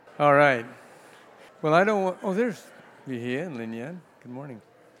All right. Well, I don't want... Oh, there's Vihia and Linyan. Good morning.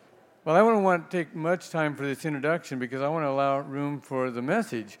 Well, I don't want to take much time for this introduction because I want to allow room for the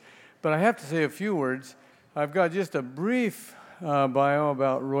message. But I have to say a few words. I've got just a brief bio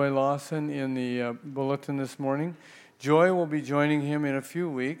about Roy Lawson in the bulletin this morning. Joy will be joining him in a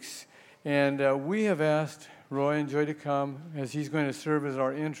few weeks. And we have asked Roy and Joy to come as he's going to serve as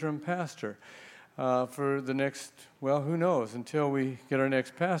our interim pastor for the next, well, who knows, until we get our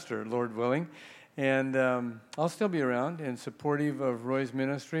next pastor, Lord willing. And I'll still be around and supportive of Roy's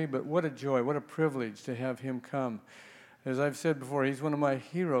ministry, but what a joy, what a privilege to have him come. As I've said before, he's one of my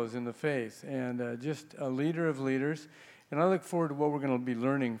heroes in the faith and just a leader of leaders. And I look forward to what we're going to be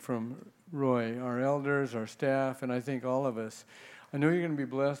learning from Roy, our elders, our staff, and I think all of us. I know you're going to be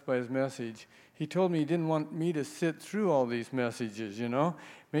blessed by his message. He told me he didn't want me to sit through all these messages, you know.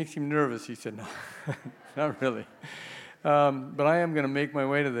 Makes him nervous. He said, no, not really. But I am going to make my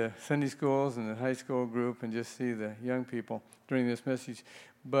way to the Sunday schools and the high school group and just see the young people during this message.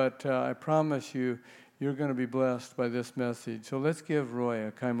 But I promise you, you're going to be blessed by this message. So let's give Roy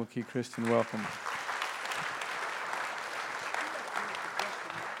a Kaimuki Christian welcome.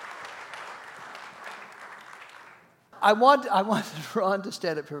 I wanted Ron to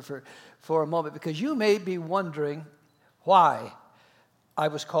stand up here for a moment because you may be wondering why I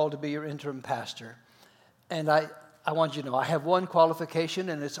was called to be your interim pastor. And I want you to know I have one qualification,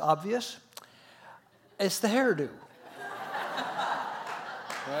 and it's obvious. It's the hairdo.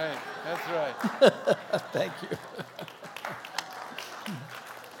 Right, that's right. Thank you.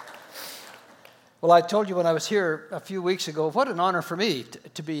 Well, I told you when I was here a few weeks ago, what an honor for me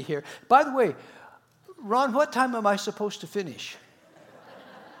to be here. By the way, Ron, what time am I supposed to finish?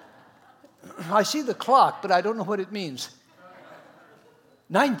 I see the clock, but I don't know what it means.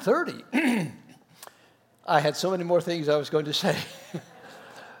 9:30. I had so many more things I was going to say.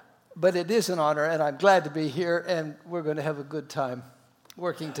 But it is an honor, and I'm glad to be here, and we're going to have a good time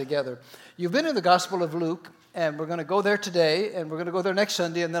working together. You've been in the Gospel of Luke, and we're going to go there today, and we're going to go there next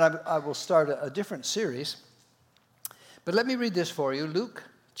Sunday, and then I will start a different series. But let me read this for you. Luke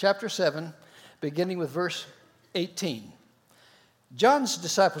chapter 7, beginning with verse 18. John's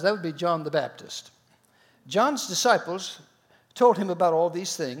disciples, that would be John the Baptist. John's disciples told him about all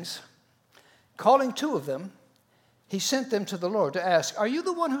these things. Calling two of them, he sent them to the Lord to ask, "Are you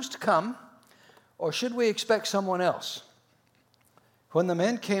the one who's to come, or should we expect someone else?" When the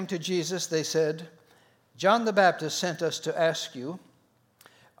men came to Jesus, they said, "John the Baptist sent us to ask you,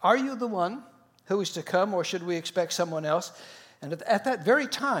 are you the one who is to come, or should we expect someone else?" And at that very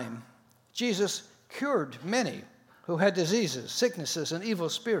time, Jesus cured many who had diseases, sicknesses, and evil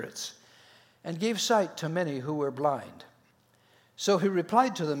spirits, and gave sight to many who were blind. So he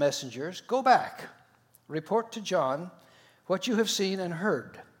replied to the messengers, "Go back, report to John what you have seen and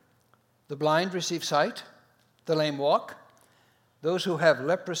heard. The blind receive sight, the lame walk, those who have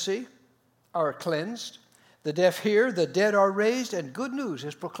leprosy are cleansed, the deaf hear, the dead are raised, and good news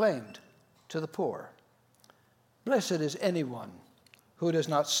is proclaimed to the poor. Blessed is anyone who does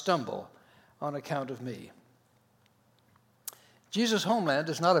not stumble on account of me." Jesus' homeland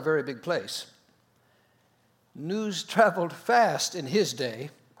is not a very big place. News traveled fast in his day,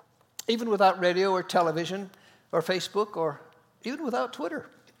 even without radio or television or Facebook or even without Twitter.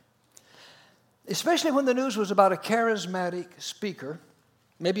 Especially when the news was about a charismatic speaker,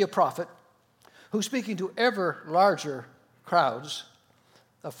 maybe a prophet, who's speaking to ever larger crowds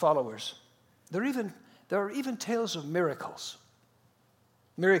of followers. There are even tales of miracles.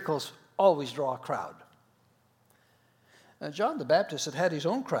 Miracles always draw a crowd. John the Baptist had his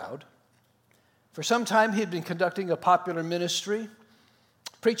own crowd. For some time, he had been conducting a popular ministry,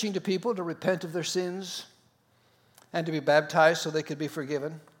 preaching to people to repent of their sins and to be baptized so they could be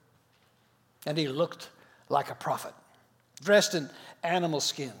forgiven. And he looked like a prophet, dressed in animal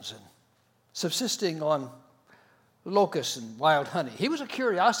skins and subsisting on locusts and wild honey. He was a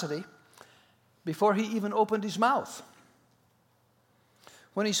curiosity before he even opened his mouth.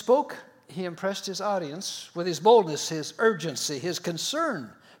 When he spoke, he impressed his audience with his boldness, his urgency, his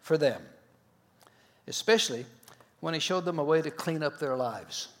concern for them, especially when he showed them a way to clean up their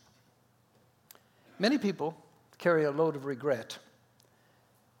lives. Many people carry a load of regret,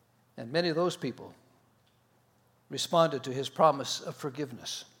 and many of those people responded to his promise of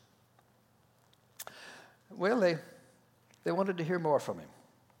forgiveness. Well, they wanted to hear more from him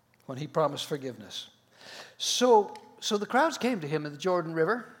when he promised forgiveness. So the crowds came to him in the Jordan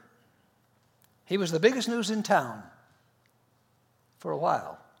River. He was the biggest news in town for a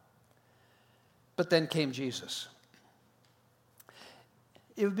while. But then came Jesus.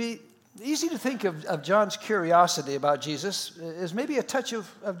 It would be easy to think of John's curiosity about Jesus as maybe a touch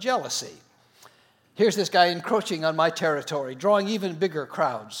of jealousy. Here's this guy encroaching on my territory, drawing even bigger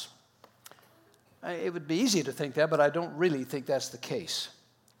crowds. It would be easy to think that, but I don't really think that's the case.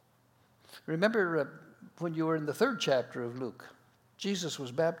 Remember when you were in the 3rd chapter of Luke, Jesus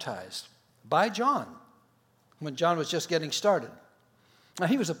was baptized by John when John was just getting started. Now,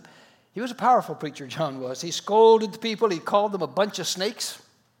 he was a powerful preacher, John was. He scolded the people. He called them a bunch of snakes,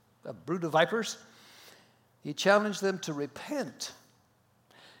 a brood of vipers. He challenged them to repent.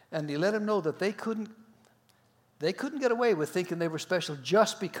 And he let them know that they couldn't get away with thinking they were special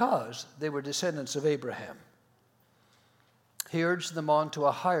just because they were descendants of Abraham. He urged them on to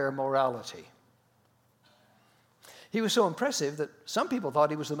a higher morality. He was so impressive that some people thought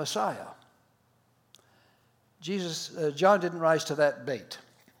he was the Messiah. John didn't rise to that bait.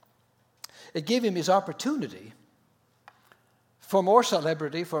 It gave him his opportunity for more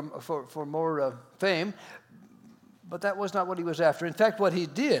celebrity, for more fame, but that was not what he was after. In fact, what he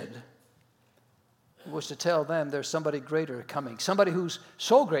did was to tell them there's somebody greater coming, somebody who's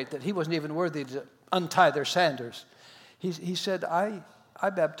so great that he wasn't even worthy to untie their sandals. He said, I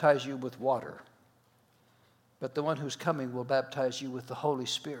baptize you with water, but the one who's coming will baptize you with the Holy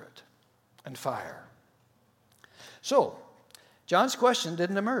Spirit and fire. So, John's question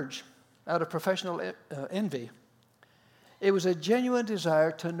didn't emerge out of professional envy. It was a genuine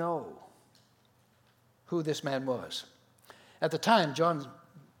desire to know who this man was. At the time, John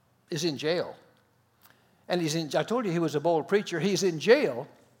is in jail. And I told you he was a bold preacher. He's in jail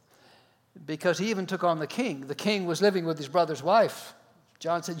because he even took on the king. The king was living with his brother's wife.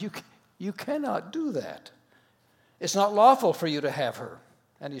 John said, you cannot do that. It's not lawful for you to have her.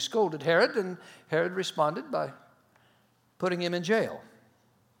 And he scolded Herod, and Herod responded by putting him in jail.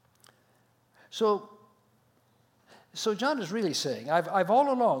 So John is really saying, I've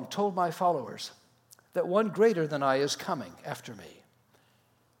all along told my followers that one greater than I is coming after me.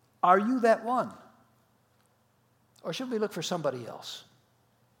 Are you that one? Or should we look for somebody else?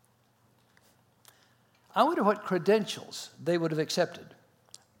 I wonder what credentials they would have accepted,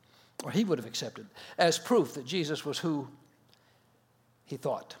 or he would have accepted, as proof that Jesus was who he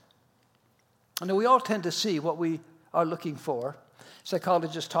thought. Now, we all tend to see what we are looking for.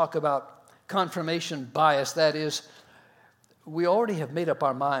 Psychologists talk about confirmation bias. That is, we already have made up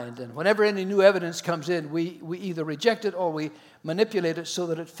our mind, and whenever any new evidence comes in, we either reject it or we manipulate it so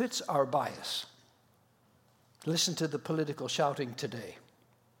that it fits our bias. Listen to the political shouting today.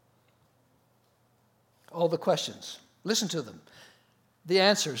 All the questions, listen to them. The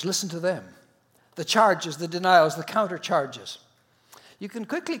answers, listen to them. The charges, the denials, the counter-charges. You can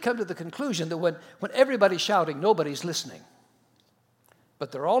quickly come to the conclusion that when everybody's shouting, nobody's listening.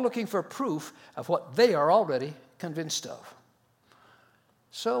 But they're all looking for proof of what they are already convinced of.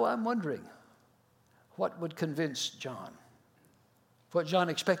 So I'm wondering, what would convince John? What John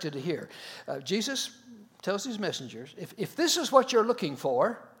expected to hear. Jesus tells his messengers, if this is what you're looking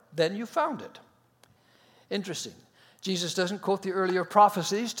for, then you found it. Interesting. Jesus doesn't quote the earlier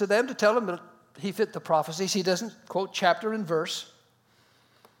prophecies to them to tell them that he fit the prophecies. He doesn't quote chapter and verse.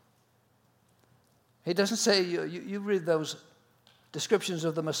 He doesn't say, you read those descriptions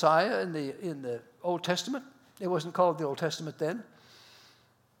of the Messiah in the Old Testament. It wasn't called the Old Testament then.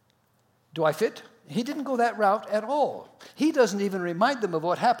 Do I fit? He didn't go that route at all. He doesn't even remind them of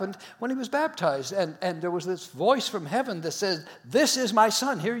what happened when he was baptized. And there was this voice from heaven that said, "This is my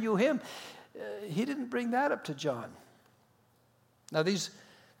son, hear you him." He didn't bring that up to John. Now these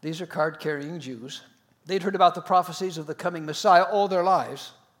are card-carrying Jews. They'd heard about the prophecies of the coming Messiah all their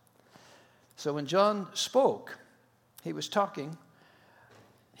lives. So when John spoke, he was talking,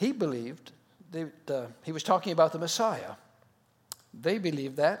 he believed that he was talking about the Messiah. They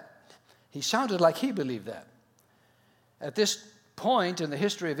believed that. He sounded like he believed that. At this point in the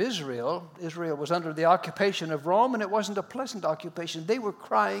history of Israel, Israel was under the occupation of Rome, and it wasn't a pleasant occupation. They were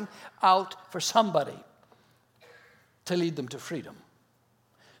crying out for somebody to lead them to freedom.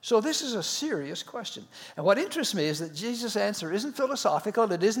 So this is a serious question. And what interests me is that Jesus' answer isn't philosophical,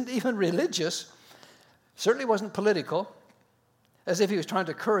 it isn't even religious, certainly wasn't political, as if he was trying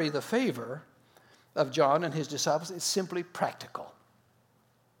to curry the favor of John and his disciples. It's simply practical.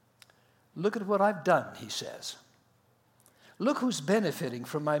 Look at what I've done, he says. Look who's benefiting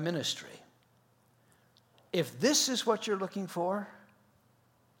from my ministry. If this is what you're looking for,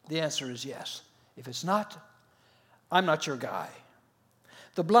 the answer is yes. If it's not, I'm not your guy.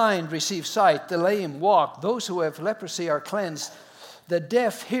 The blind receive sight, the lame walk, those who have leprosy are cleansed, the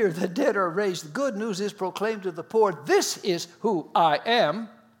deaf hear, the dead are raised, the good news is proclaimed to the poor. This is who I am.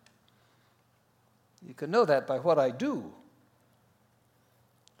 You can know that by what I do.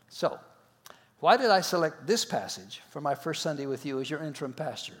 So, why did I select this passage for my first Sunday with you as your interim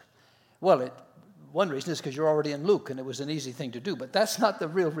pastor? Well, one reason is because you're already in Luke, and it was an easy thing to do, but that's not the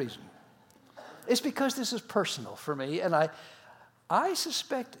real reason. It's because this is personal for me, and I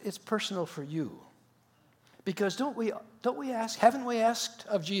suspect it's personal for you. Because don't we ask, haven't we asked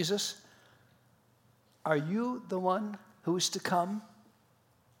of Jesus, are you the one who is to come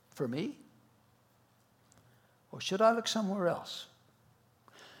for me? Or should I look somewhere else?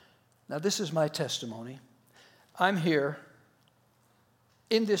 Now, this is my testimony. I'm here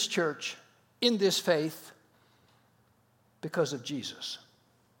in this church, in this faith, because of Jesus.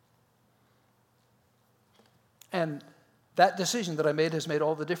 And that decision that I made has made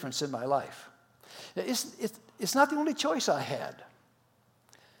all the difference in my life. It's not the only choice I had.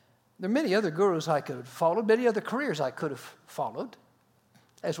 There are many other gurus I could have followed, many other careers I could have followed,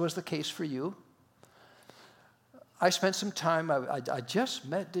 as was the case for you. I spent some time, I just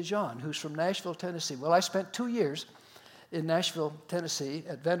met Dijon, who's from Nashville, Tennessee. Well, I spent 2 years in Nashville, Tennessee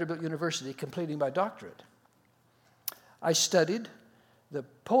at Vanderbilt University completing my doctorate. I studied the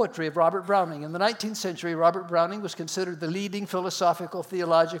poetry of Robert Browning. In the 19th century, Robert Browning was considered the leading philosophical,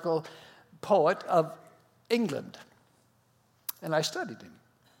 theological poet of England. And I studied him.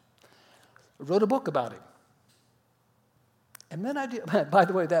 I wrote a book about him. And then I did, by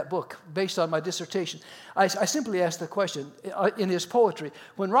the way, that book, based on my dissertation, I simply asked the question in his poetry,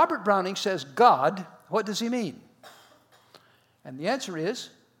 when Robert Browning says God, what does he mean? And the answer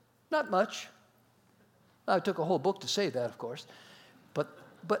is, not much. I took a whole book to say that, of course.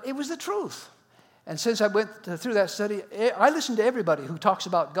 But it was the truth. And since I went through that study, I listen to everybody who talks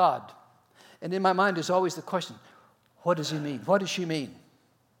about God. And in my mind is always the question, what does he mean? What does she mean?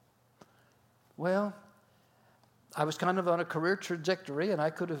 Well, I was kind of on a career trajectory, and I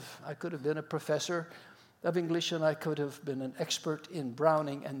could have been a professor of English, and I could have been an expert in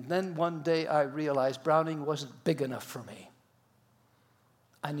Browning. And then one day I realized Browning wasn't big enough for me.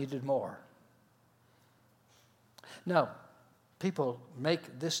 I needed more. Now, people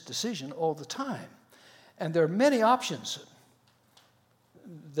make this decision all the time, and there are many options.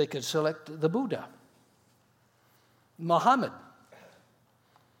 They could select the Buddha, Muhammad,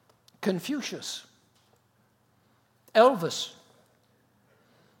 Confucius, Elvis,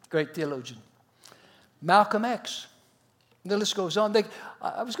 great theologian, Malcolm X. The list goes on.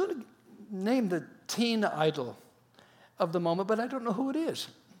 I was going to name the teen idol of the moment, but I don't know who it is.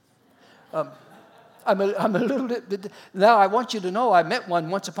 I'm a little bit. Now, I want you to know I met one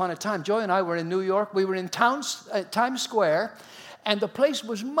once upon a time. Joy and I were in New York. We were in Times Square, and the place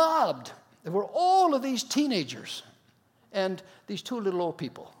was mobbed. There were all of these teenagers and these two little old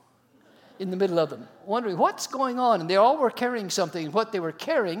people in the middle of them, wondering what's going on. And they all were carrying something. What they were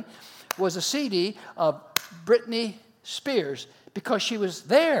carrying was a CD of Britney Spears, because she was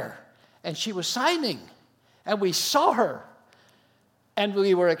there and she was signing, and we saw her, and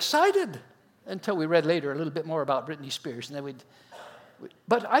we were excited until we read later a little bit more about Britney Spears. And then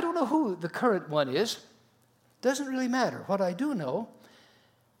but I don't know who the current one is. Doesn't really matter. What I do know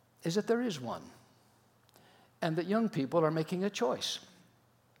is that there is one, and that young people are making a choice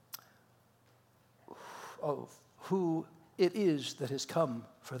of who it is that has come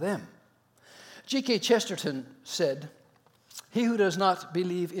for them. G.K. Chesterton said, "He who does not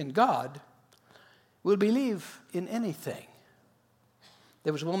believe in God will believe in anything."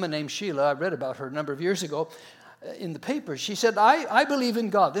 There was a woman named Sheila, I read about her a number of years ago in the papers. She said, I believe in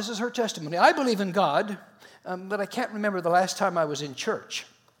God. This is her testimony. I believe in God, but I can't remember the last time I was in church.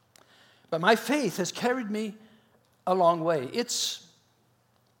 But my faith has carried me a long way. It's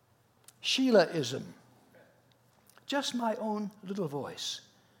Sheilaism. Just my own little voice.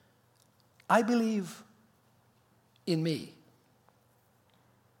 I believe in me.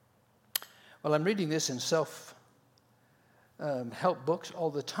 Well, I'm reading this in self-help books all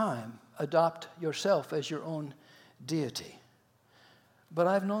the time. Adopt yourself as your own deity. But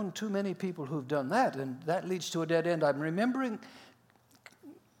I've known too many people who've done that, and that leads to a dead end. I'm remembering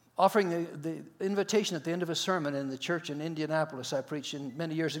offering the invitation at the end of a sermon in the church in Indianapolis I preached in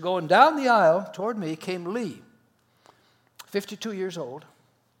many years ago, and down the aisle toward me came Lee, 52 years old.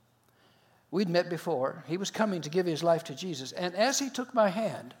 We'd met before. He was coming to give his life to Jesus, and as he took my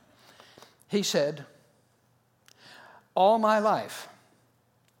hand, he said, "All my life,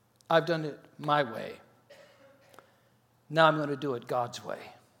 I've done it my way. Now I'm going to do it God's way."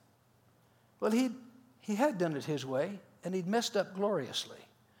 Well, he had done it his way, and he'd messed up gloriously.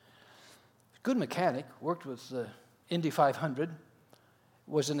 Good mechanic, worked with the Indy 500,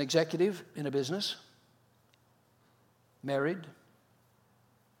 was an executive in a business, married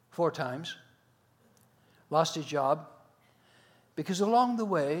 4 times, lost his job, because along the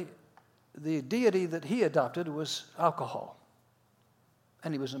way, the deity that he adopted was alcohol,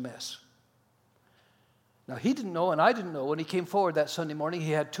 and he was a mess. Now, he didn't know, and I didn't know, when he came forward that Sunday morning,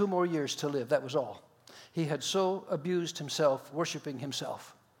 he had 2 more years to live. That was all. He had so abused himself, worshiping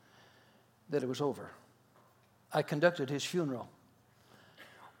himself, that it was over. I conducted his funeral.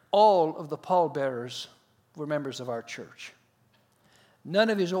 All of the pallbearers were members of our church. None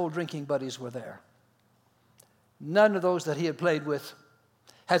of his old drinking buddies were there. None of those that he had played with,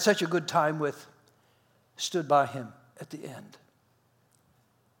 had such a good time with, stood by him at the end.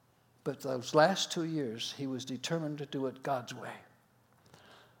 But those last 2 years, he was determined to do it God's way.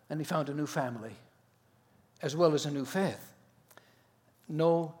 And he found a new family, as well as a new faith.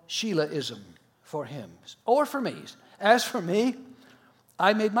 No Sheilaism for him, or for me. As for me,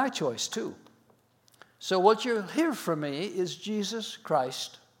 I made my choice too. So what you'll hear from me is Jesus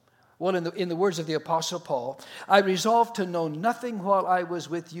Christ. Well, in the words of the Apostle Paul, I resolved to know nothing while I was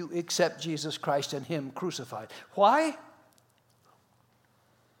with you except Jesus Christ and him crucified. Why?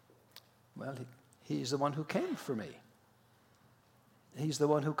 Well, he's the one who came for me. He's the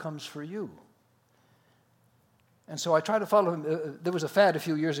one who comes for you. And so I try to follow him. There was a fad a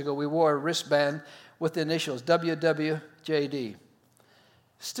few years ago. We wore a wristband with the initials WWJD.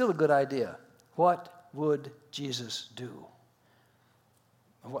 Still a good idea. What would Jesus do?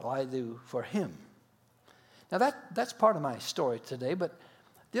 What will I do for him? Now that's part of my story today, but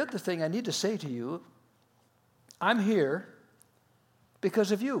the other thing I need to say to you, I'm here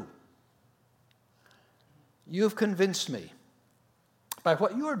because of you. You've convinced me by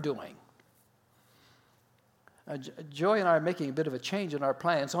what you're doing. Joy and I are making a bit of a change in our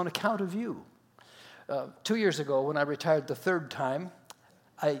plans on account of you. 2 years ago, when I retired the 3rd time,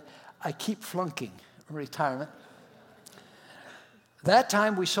 I keep flunking retirement. That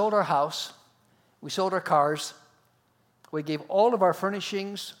time we sold our house, we sold our cars, we gave all of our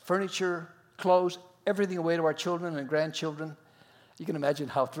furnishings, furniture, clothes, everything away to our children and grandchildren. You can imagine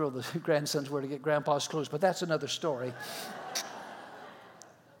how thrilled the grandsons were to get Grandpa's clothes, but that's another story.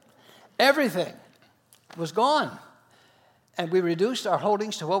 Everything was gone. And we reduced our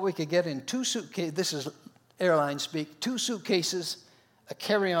holdings to what we could get in 2 suitcases. This is airline speak. 2 suitcases, a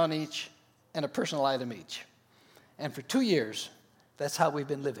carry-on each, and a personal item each. And for 2 years, that's how we've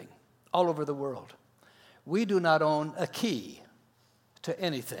been living all over the world. We do not own a key to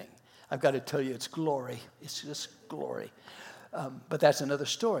anything. I've got to tell you, it's glory. It's just glory. But that's another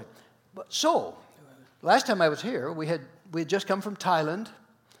story. So, last time I was here, we had just come from Thailand,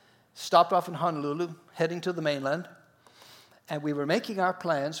 stopped off in Honolulu, heading to the mainland, and we were making our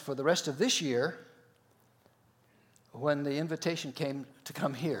plans for the rest of this year when the invitation came to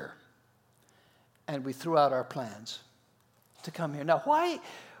come here. And we threw out our plans to come here. Now,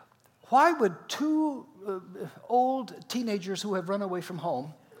 why would 2 old teenagers who have run away from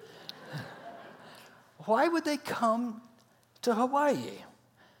home, why would they come to Hawaii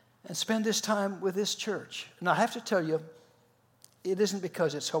and spend this time with this church? And I have to tell you, it isn't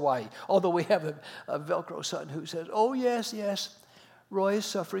because it's Hawaii, although we have a Velcro son who says, oh, yes, yes, Roy is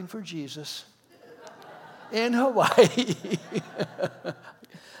suffering for Jesus in Hawaii.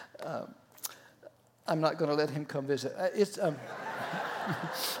 I'm not going to let him come visit.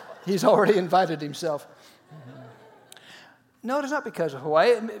 He's already invited himself. No, it's not because of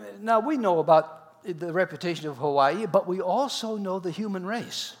Hawaii. Now, we know about the reputation of Hawaii, but we also know the human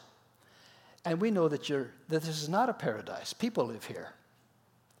race. And we know that this is not a paradise. People live here.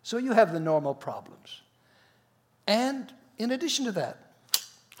 So you have the normal problems. And in addition to that,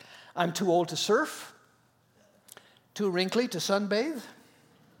 I'm too old to surf, too wrinkly to sunbathe.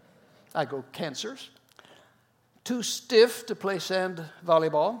 I grow cancers. Too stiff to play sand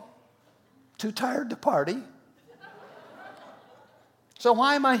volleyball. Too tired to party. So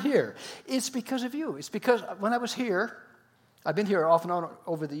why am I here? It's because of you. It's because when I was here, I've been here off and on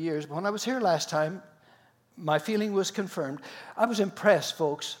over the years, but when I was here last time, my feeling was confirmed. I was impressed,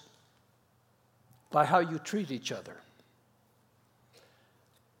 folks, by how you treat each other.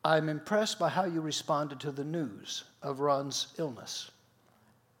 I'm impressed by how you responded to the news of Ron's illness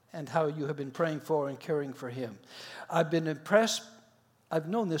and how you have been praying for and caring for him. I've been impressed, I've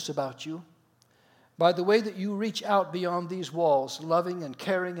known this about you, by the way that you reach out beyond these walls, loving and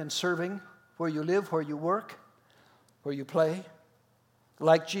caring and serving where you live, where you work, where you play.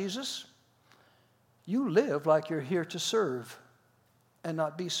 Like Jesus, you live like you're here to serve and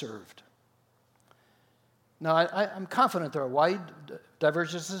not be served. Now, I'm confident there are wide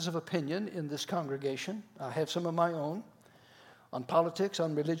divergences of opinion in this congregation. I have some of my own on politics,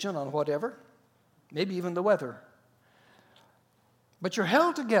 on religion, on whatever, maybe even the weather. But you're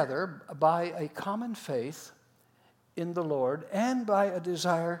held together by a common faith in the Lord and by a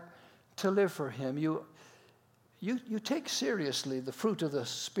desire to live for Him. You take seriously the fruit of the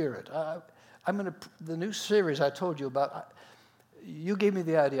Spirit. The new series I told you about, you gave me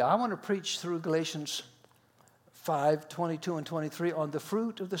the idea. I want to preach through Galatians 5, 22 and 23 on the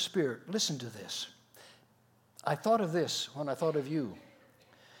fruit of the Spirit. Listen to this. I thought of this when I thought of you.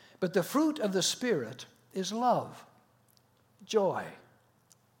 But the fruit of the Spirit is love, joy,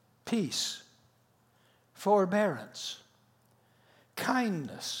 peace, forbearance,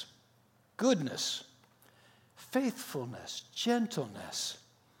 kindness, goodness, faithfulness, gentleness,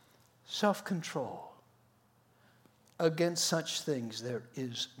 self-control. Against such things there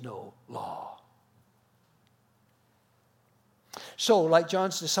is no law. So, like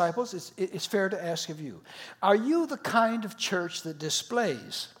John's disciples, it's fair to ask of you, are you the kind of church that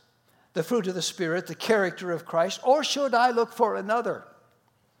displays the fruit of the Spirit, the character of Christ, or should I look for another?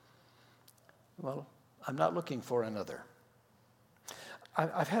 Well, I'm not looking for another.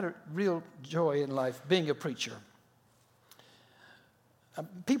 I've had a real joy in life being a preacher.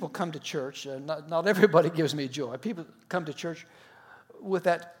 People come to church, not everybody gives me joy. People come to church with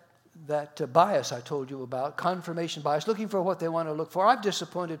that bias I told you about, confirmation bias, looking for what they want to look for. I've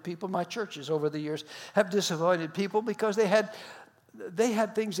disappointed people. My churches over the years have disappointed people because they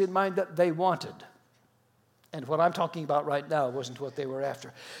had things in mind that they wanted. And what I'm talking about right now wasn't what they were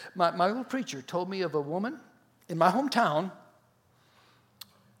after. My old preacher told me of a woman in my hometown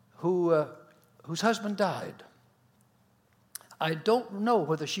whose husband died. I don't know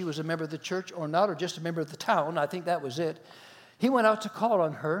whether she was a member of the church or not, or just a member of the town. I think that was it. He went out to call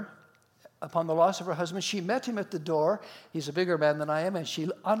on her upon the loss of her husband. She met him at the door. He's a bigger man than I am, and she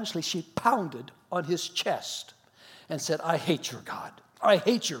pounded on his chest and said, "I hate your God. I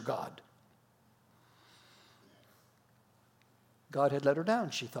hate your God." God had let her down,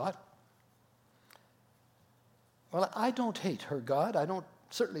 she thought. Well, I don't hate her God.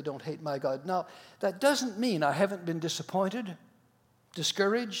 Certainly don't hate my God. Now, that doesn't mean I haven't been disappointed,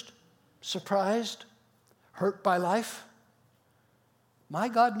 discouraged, surprised, hurt by life. My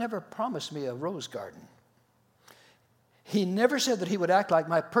God never promised me a rose garden. He never said that He would act like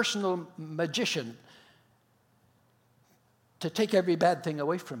my personal magician to take every bad thing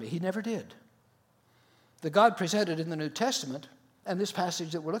away from me. He never did. The God presented in the New Testament, and this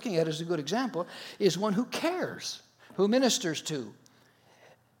passage that we're looking at is a good example, is one who cares, who ministers to,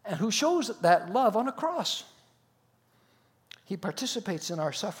 and who shows that love on a cross. He participates in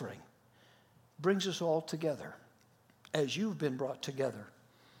our suffering, brings us all together, as you've been brought together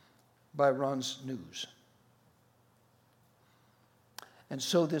by Ron's news. And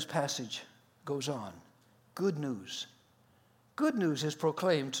so this passage goes on. Good news. Good news is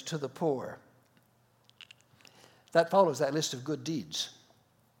proclaimed to the poor. That follows that list of good deeds.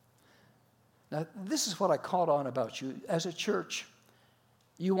 Now, this is what I caught on about you. As a church,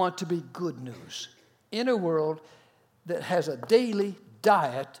 you want to be good news in a world that has a daily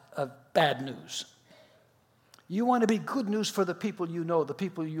diet of bad news. You want to be good news for the people you know, the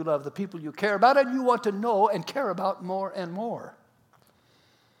people you love, the people you care about, and you want to know and care about more and more.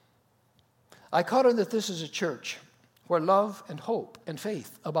 I caught on that this is a church where love and hope and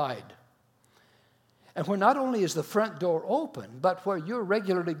faith abide. And where not only is the front door open, but where you're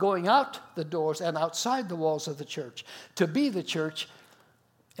regularly going out the doors and outside the walls of the church to be the church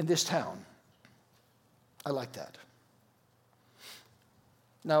in this town. I like that.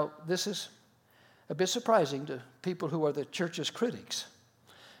 Now, this is a bit surprising to people who are the church's critics.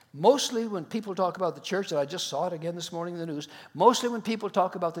 Mostly when people talk about the church, and I just saw it again this morning in the news, mostly when people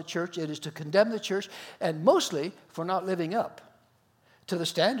talk about the church, it is to condemn the church, and mostly for not living up to the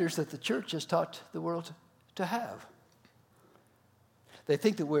standards that the church has taught the world to have. They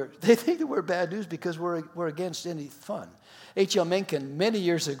think that we're bad news because we're against any fun. H.L. Mencken, many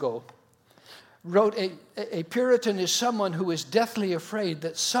years ago, wrote a Puritan is someone who is deathly afraid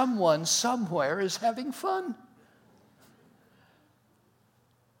that someone somewhere is having fun.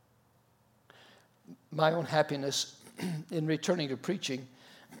 My own happiness in returning to preaching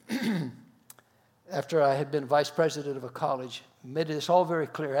after I had been vice president of a college made this all very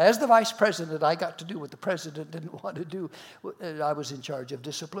clear. As the vice president, I got to do what the president didn't want to do. I was in charge of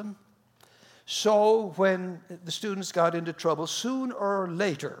discipline. So when the students got into trouble, soon or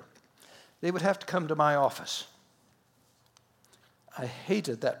later, they would have to come to my office. I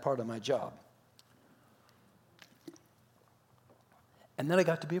hated that part of my job. And then I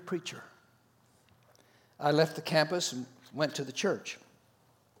got to be a preacher. I left the campus and went to the church.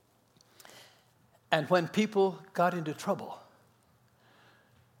 And when people got into trouble,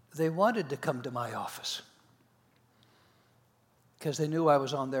 they wanted to come to my office because they knew I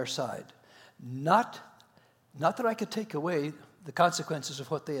was on their side. Not Not that I could take away the consequences of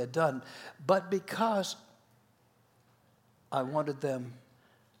what they had done, but because I wanted them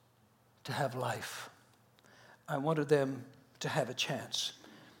to have life. I wanted them to have a chance.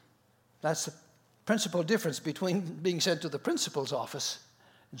 That's the principal difference between being sent to the principal's office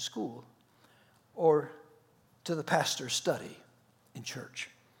in school or to the pastor's study in church.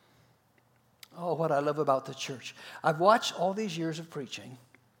 Oh, what I love about the church. I've watched all these years of preaching,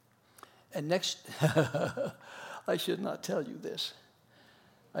 and I should not tell you this.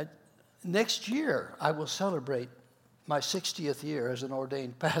 Next year, I will celebrate my 60th year as an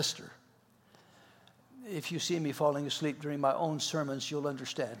ordained pastor. If you see me falling asleep during my own sermons, you'll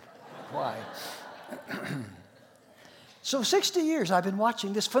understand why. So 60 years I've been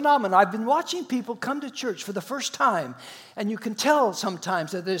watching this phenomenon. I've been watching people come to church for the first time, and you can tell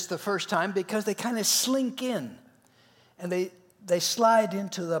sometimes that it's the first time because they kind of slink in, and they slide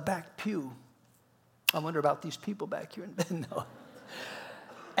into the back pew. I wonder about these people back here. No.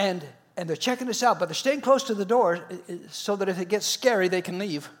 And they're checking us out, but they're staying close to the door so that if it gets scary, they can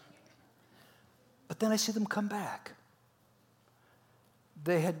leave. But then I see them come back.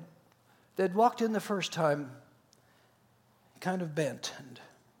 They'd walked in the first time kind of bent, and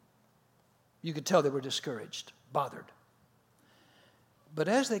you could tell they were discouraged, bothered. But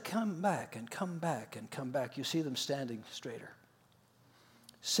as they come back and come back and come back, you see them standing straighter,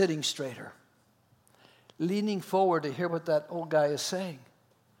 sitting straighter, leaning forward to hear what that old guy is saying.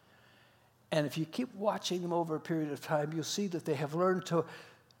 And if you keep watching them over a period of time, you'll see that they have learned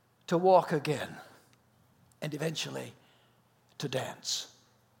to walk again and eventually to dance.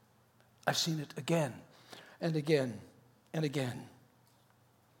 I've seen it again and again and again.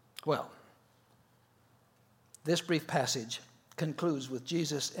 Well, this brief passage concludes with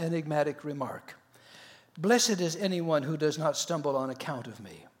Jesus' enigmatic remark, "Blessed is anyone who does not stumble on account of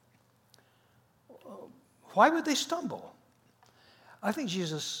me." Why would they stumble? I think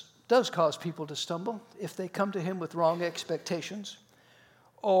Jesus does cause people to stumble if they come to him with wrong expectations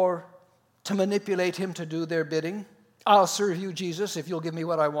or to manipulate him to do their bidding. I'll serve you, Jesus, if you'll give me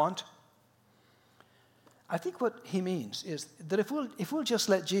what I want. I think what he means is that if we'll just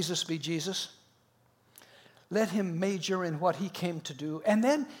let Jesus be Jesus, let him major in what he came to do, and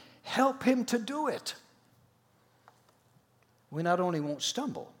then help him to do it, we not only won't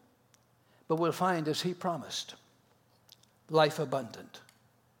stumble, but we'll find, as he promised, life abundant,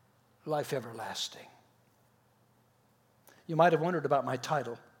 life everlasting. You might have wondered about my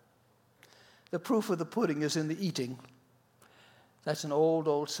title. The proof of the pudding is in the eating. That's an old,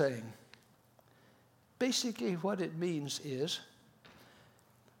 old saying. Basically, what it means is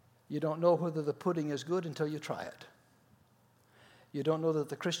you don't know whether the pudding is good until you try it. You don't know that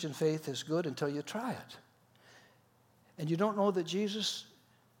the Christian faith is good until you try it. And you don't know that Jesus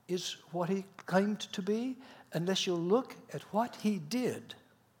is what he claimed to be unless you look at what he did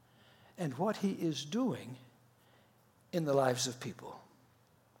and what he is doing in the lives of people.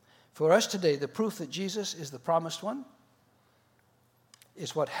 For us today, the proof that Jesus is the promised one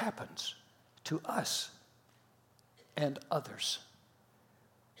is what happens to us and others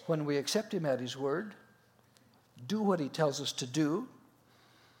when we accept him at his word, do what he tells us to do,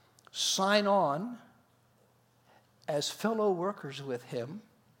 sign on as fellow workers with him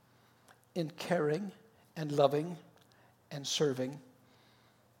in caring and loving and serving,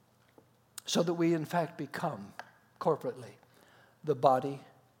 so that we in fact become corporately the body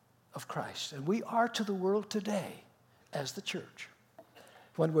of Christ. And we are to the world today as the church.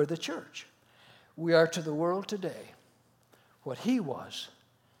 When we're the church, we are to the world today what he was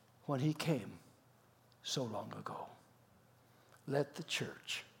when he came so long ago. Let the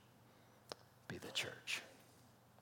church be the church.